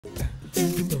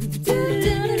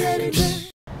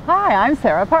Hi, I'm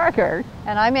Sarah Parker.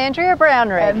 And I'm Andrea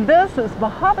Brownrigg. And this is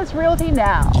Bahamas Realty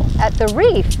Now at the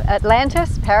Reef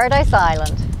Atlantis, Paradise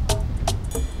Island.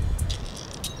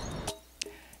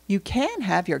 You can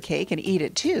have your cake and eat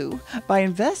it too by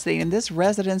investing in this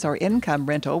residence or income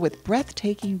rental with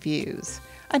breathtaking views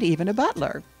and even a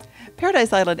butler.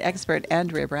 Paradise Island expert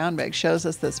Andrea Brownrigg shows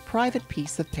us this private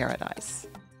piece of paradise.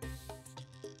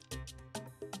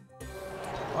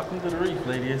 Welcome to the Reef,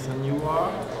 ladies, and you are?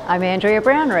 I'm Andrea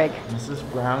Brownrigg. Mrs.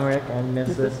 Brownrigg and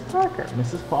Mrs. Parker.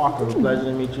 Mrs. Parker. Pleasure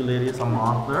to meet you, ladies. I'm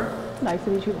Arthur. Nice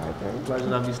to meet you, Arthur. Pleasure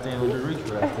to be staying with the Reef for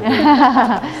the rest of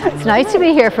the day. It's nice to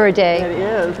be here for a day. It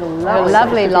is A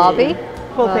lovely lobby.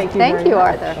 Well, thank you,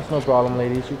 Arthur. That's no problem,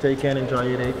 ladies. You take care and enjoy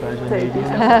your day. Pleasure meeting you,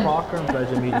 Mrs. Parker, and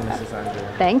pleasure meeting Mrs.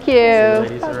 Andrea. Thank See you, you.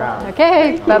 ladies, around.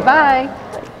 Okay, bye-bye.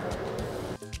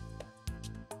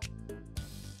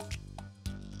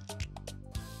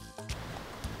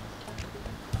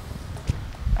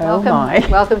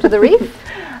 Welcome to the Reef.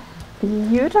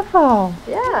 Beautiful.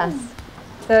 Yes.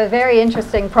 So a very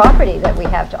interesting property that we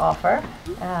have to offer,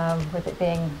 with it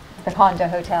being the condo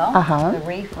hotel. The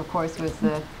Reef, of course, was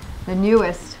the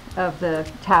newest of the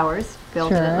towers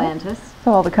built in Atlantis.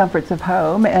 So all the comforts of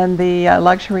home and the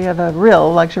luxury of a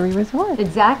real luxury resort.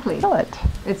 Exactly. Feel it.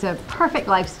 It's a perfect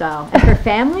lifestyle. And for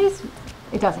families,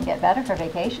 it doesn't get better for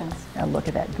vacations. And look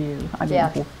at that view. I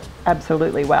mean,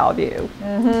 absolutely wow view.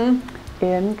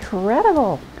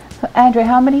 Incredible. So, Andrea,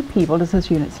 how many people does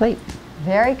this unit sleep?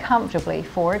 Very comfortably,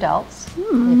 4 adults.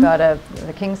 You've got a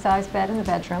king-size bed in the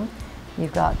bedroom.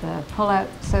 You've got the pull-out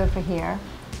sofa here,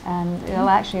 and it'll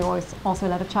actually also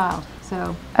let a child.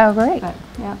 So. Oh, great. But,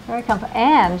 yeah, very comfortable.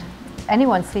 And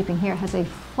anyone sleeping here has a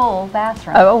full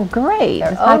bathroom. Oh, great.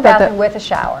 Their own bathroom with a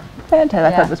shower.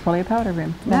 Fantastic. I thought it was probably a powder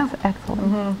room. That's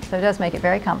excellent. So it does make it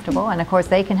very comfortable. And of course,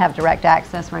 they can have direct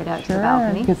access right out to the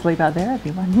balcony. You can sleep out there if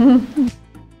you want.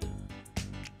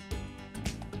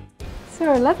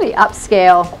 So a lovely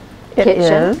upscale kitchen.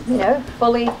 Is. You know,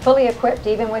 fully equipped,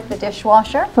 even with the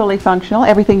dishwasher. Fully functional.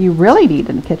 Everything you really need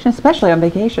in the kitchen, especially on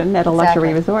vacation at a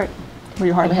luxury resort. Where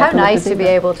you hardly have to nice to be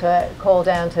able to call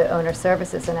down to owner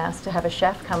services and ask to have a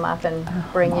chef come up and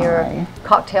bring your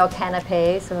cocktail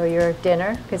canapes or your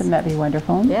dinner. Wouldn't that be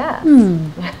wonderful? Yeah.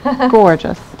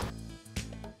 Gorgeous.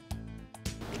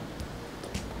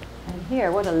 And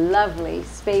here, what a lovely,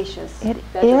 spacious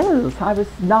bedroom. Is. I was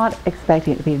not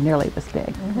expecting it to be nearly this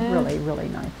big. Really, really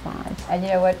nice size. And you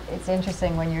know what? It's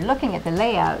interesting when you're looking at the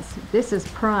layouts. This is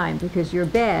prime because your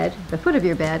bed, the foot of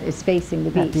your bed, is facing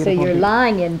the beach. So you're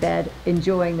lying in bed,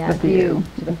 enjoying that view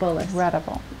to the fullest.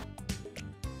 Incredible.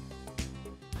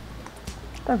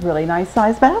 It's a really nice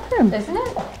sized bathroom, isn't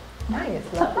it? I think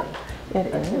it's lovely. It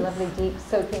is a lovely deep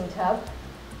soaking tub.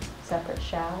 Separate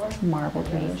shower, marble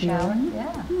green shower.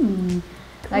 Yeah. Nice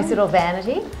Great. little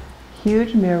vanity.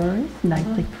 Huge mirrors,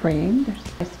 nicely framed.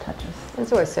 There's nice touches.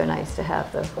 It's always so nice to have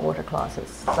the water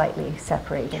closets slightly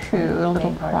separated. True, a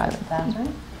little private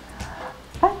bathroom.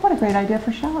 What a great idea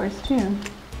for showers too.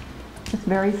 Just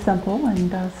very simple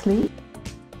and sleek.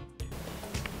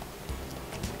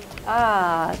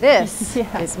 Ah, this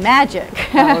is magic.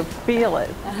 Oh, feel it.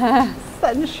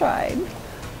 Sunshine.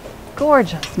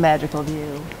 Gorgeous, magical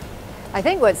view. I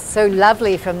think what's so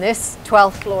lovely from this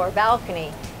 12th floor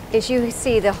balcony is you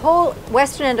see the whole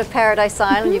western end of Paradise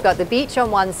Island. You've got the beach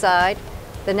on one side,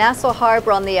 the Nassau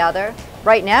Harbor on the other.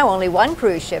 Right now only one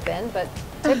cruise ship in, but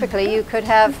typically you could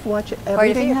have watch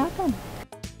everything happen.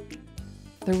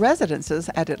 The residences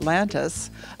at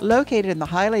Atlantis, located in the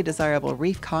highly desirable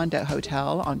Reef Condo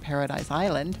Hotel on Paradise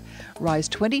Island, rise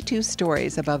 22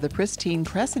 stories above the pristine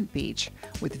Crescent Beach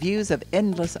with views of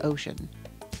endless ocean.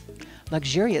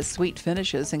 Luxurious suite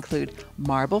finishes include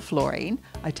marble flooring,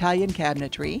 Italian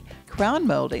cabinetry, crown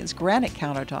moldings, granite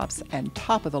countertops, and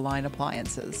top-of-the-line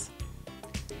appliances.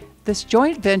 This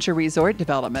joint venture resort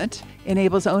development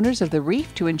enables owners of the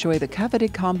Reef to enjoy the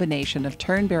coveted combination of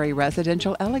Turnberry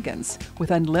residential elegance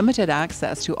with unlimited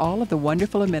access to all of the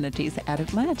wonderful amenities at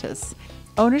Atlantis.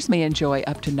 Owners may enjoy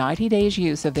up to 90 days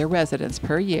use of their residence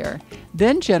per year,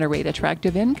 then generate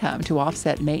attractive income to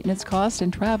offset maintenance costs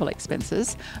and travel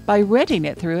expenses by renting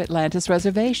it through Atlantis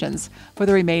reservations for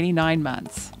the remaining 9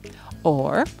 months.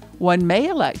 Or one may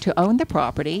elect to own the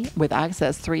property with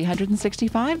access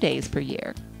 365 days per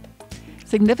year.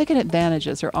 Significant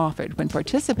advantages are offered when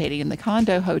participating in the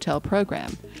condo hotel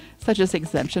program, such as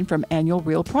exemption from annual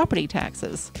real property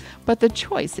taxes, but the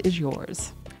choice is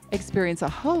yours. Experience a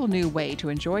whole new way to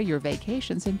enjoy your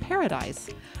vacations in paradise.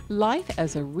 Life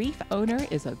as a Reef owner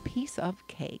is a piece of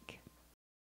cake.